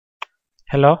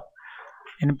Hello.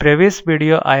 In previous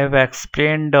video I have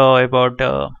explained about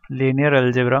linear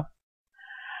algebra.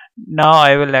 Now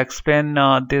I will explain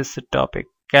this topic,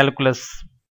 calculus,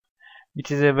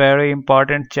 which is a very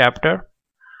important chapter.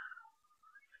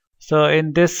 So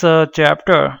in this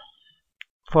chapter,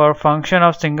 for function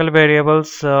of single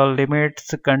variables,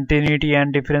 limits, continuity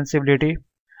and differentiability,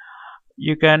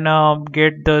 you can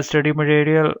get the study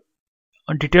material,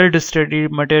 detailed study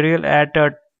material at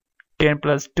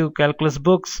 10+2 calculus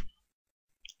books,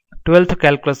 12th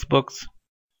calculus books.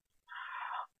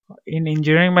 In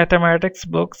engineering mathematics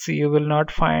books you will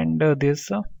not find this,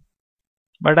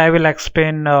 but I will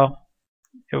explain all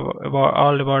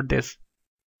about this.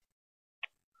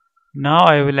 Now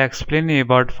I will explain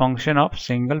about function of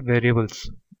single variables.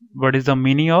 What is the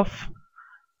meaning of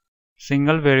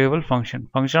single variable function?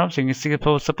 Function of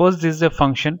single. Suppose this is a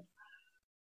function.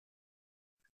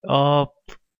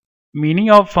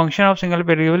 Meaning of function of single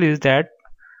variable is that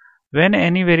when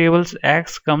any variables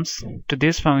x comes to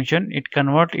this function, it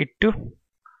converts it to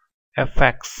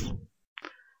fx.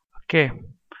 Okay,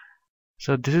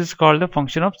 so this is called the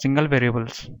function of single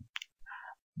variables.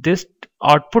 This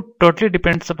output totally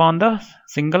depends upon the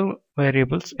single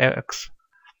variables x.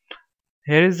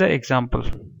 Here is the example.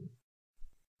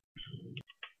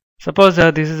 Suppose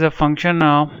this is a function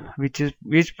which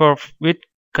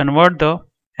convert the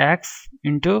x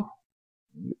into,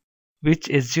 which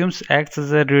assumes x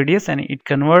as a radius and it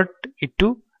convert it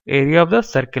to area of the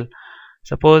circle.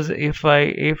 Suppose if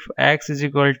x is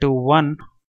equal to 1,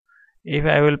 if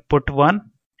I will put 1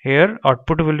 here,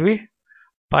 output will be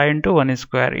pi into 1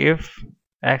 square. If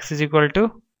x is equal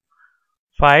to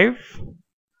 5,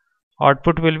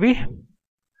 output will be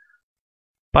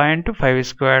pi into 5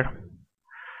 square.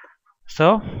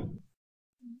 So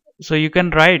you can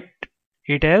write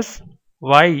it as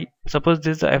y. Suppose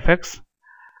this is the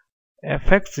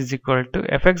fx is equal to,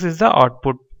 fx is the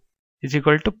output, is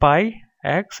equal to pi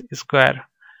x square.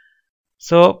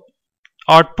 So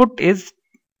output is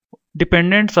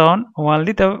dependent on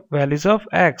only the values of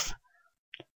x.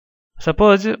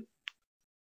 Suppose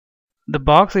the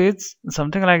box is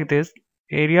something like this,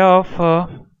 area of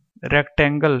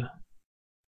rectangle.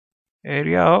 Here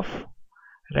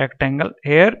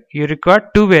you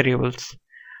require two variables.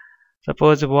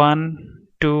 Suppose 1,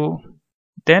 2,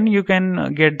 then you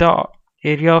can get the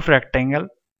area of rectangle.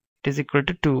 It is equal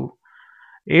to 2.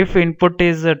 If input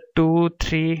is 2,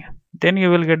 3, then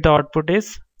you will get the output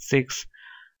is 6.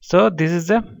 So this is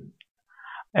the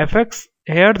fx.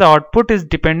 Here the output is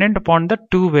dependent upon the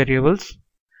two variables.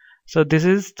 So this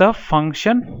is the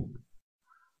function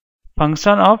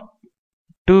of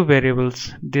two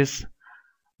variables, this.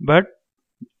 But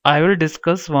I will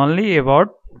discuss only about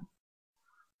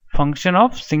function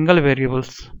of single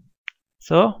variables.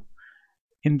 So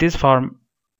in this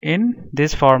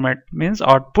format means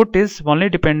output is only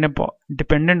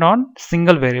dependent on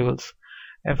single variables,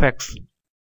 fx.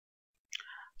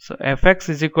 So fx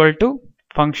is equal to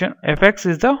function, fx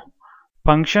is the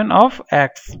function of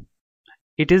x.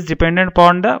 It is dependent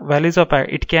upon the values of x.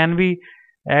 It can be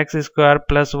x square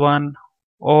plus 1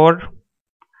 or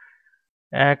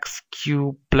x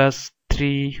cube plus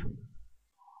 3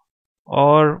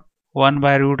 or 1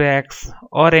 by root x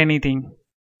or anything,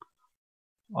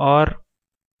 or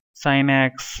sin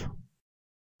x.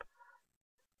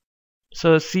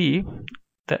 So see,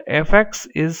 the fx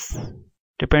is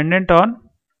dependent on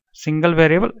single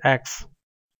variable x.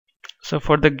 So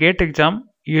for the GATE exam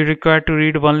you require to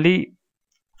read only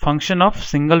function of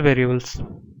single variables.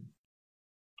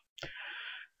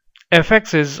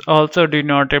 Fx is also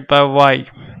denoted by y.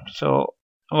 So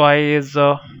y is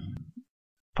a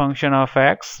function of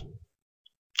x,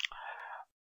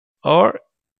 or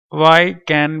y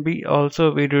can be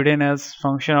also be written as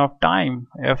function of time,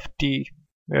 ft,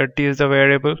 where t is the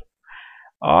variable.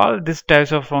 All these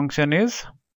types of function is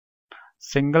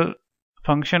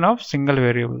function of single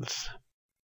variables.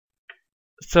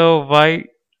 So y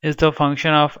is the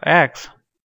function of x.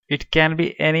 It can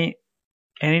be any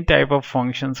type of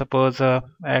function. Suppose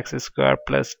x square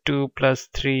plus 2 plus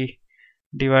 3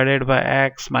 divided by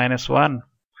x minus 1.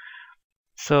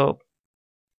 So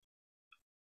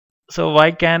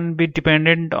y can be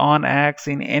dependent on x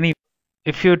in any.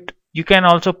 If you can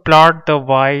also plot the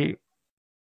y.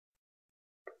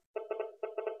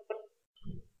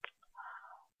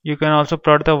 You can also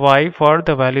plot the y for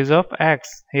the values of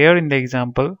x. Here in the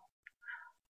example,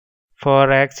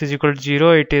 for x is equal to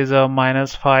 0 it is a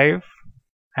minus 5,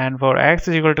 and for x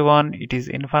is equal to 1 it is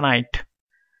infinite.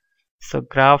 So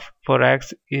graph for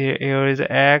x, here is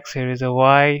a x, here is a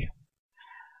y,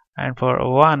 and for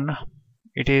 1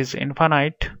 it is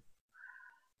infinite.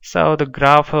 So the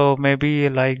graph may be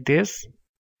like this.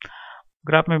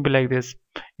 Graph may be like this.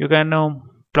 You can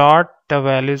plot the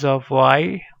values of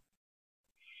y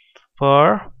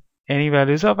for any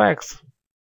values of x.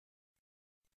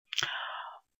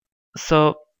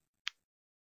 So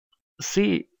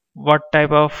see what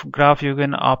type of graph you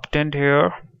can obtain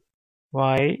here.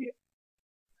 Y,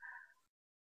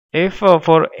 if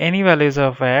for any values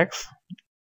of x,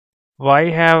 y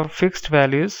have fixed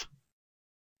values,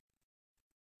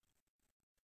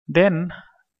 then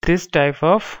this type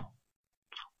of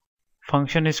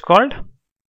function is called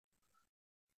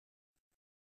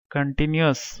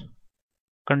continuous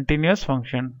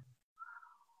function.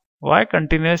 Why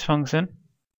continuous function?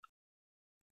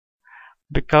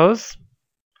 Because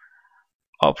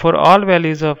for all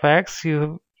values of x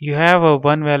you have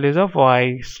one values of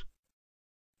y's.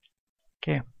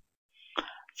 Okay,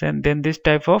 then this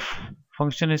type of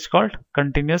function is called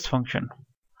continuous function.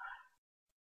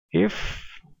 If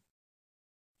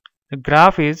the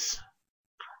graph is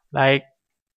like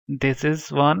this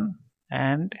is one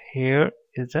and here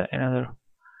is another,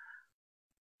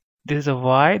 this is a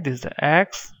y, this is the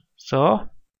x. So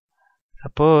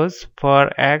suppose for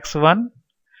x1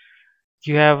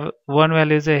 you have one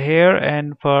value is here,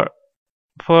 and for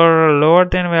lower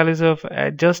than values of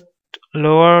just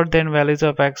lower than values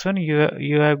of x1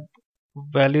 you have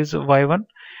values of y1,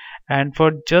 and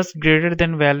for just greater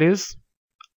than values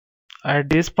at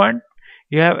this point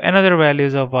you have another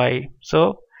values of y.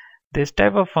 So this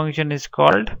type of function is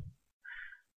called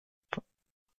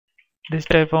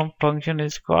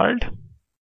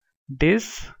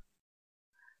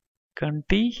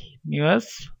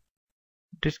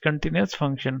discontinuous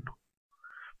function,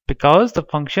 because the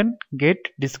function get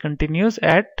discontinuous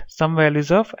at some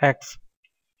values of x.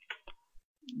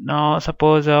 Now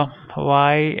suppose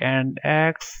y and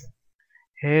x,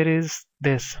 here is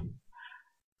this,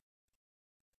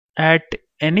 at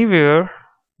anywhere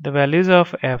the values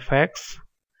of fx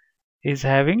is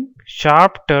having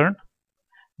sharp turn,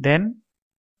 then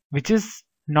which is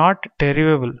not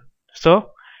derivable.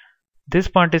 So this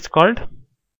point is called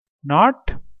not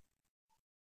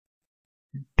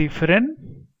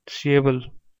differentiable.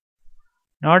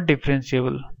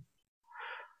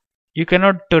 You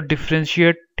cannot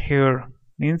differentiate here,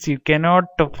 means you cannot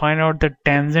find out the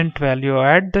tangent value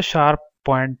at the sharp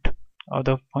point of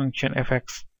the function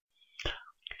fx.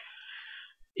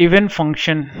 Even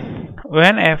function,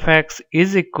 when fx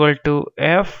is equal to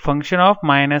f function of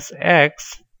minus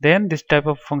x, then this type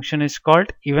of function is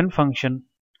called even function.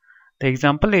 The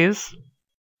example is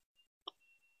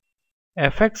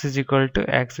fx is equal to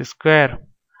x square.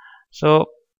 So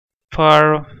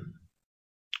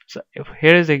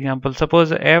here is the example.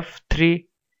 Suppose f3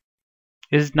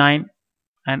 is 9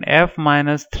 and f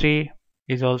minus 3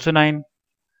 is also 9.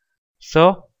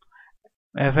 So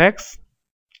fx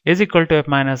is equal to f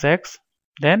minus x,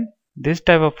 then this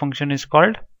type of function is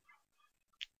called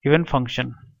even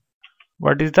function.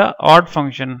 What is the odd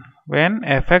function? When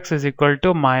fx is equal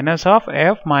to minus of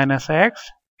f minus x,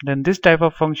 then this type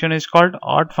of function is called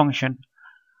odd function.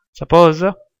 Suppose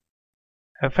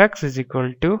fx is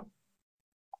equal to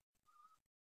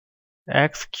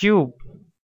x cube.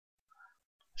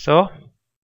 So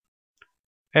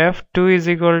f2 is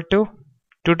equal to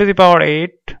 2 to the power 8,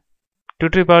 2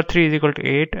 to the power 3 is equal to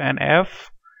 8, and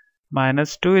f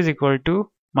minus 2 is equal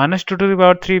to minus 2 to the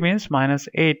power 3 means minus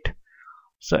 8.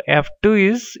 So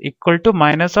f2 is equal to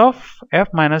minus of f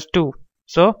minus 2.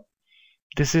 So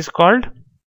this is called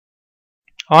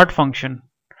odd function.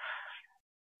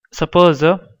 Suppose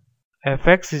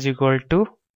fx is equal to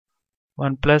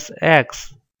 1 plus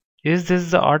x. Is this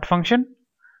the odd function?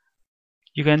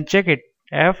 You can check it.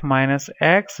 F minus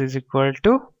x is equal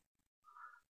to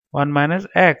 1 minus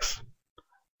x,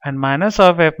 and minus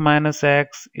of f minus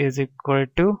x is equal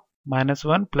to minus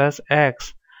 1 plus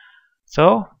x.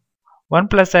 So 1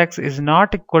 plus x is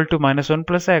not equal to minus 1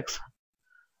 plus x,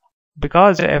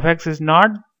 because fx is not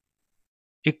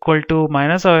equal to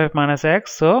minus of f minus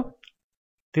x. So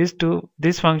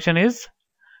this function is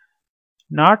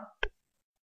not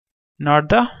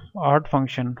the odd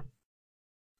function.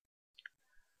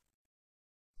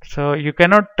 So you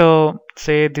cannot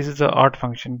say this is the odd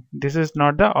function. This is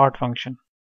not the odd function.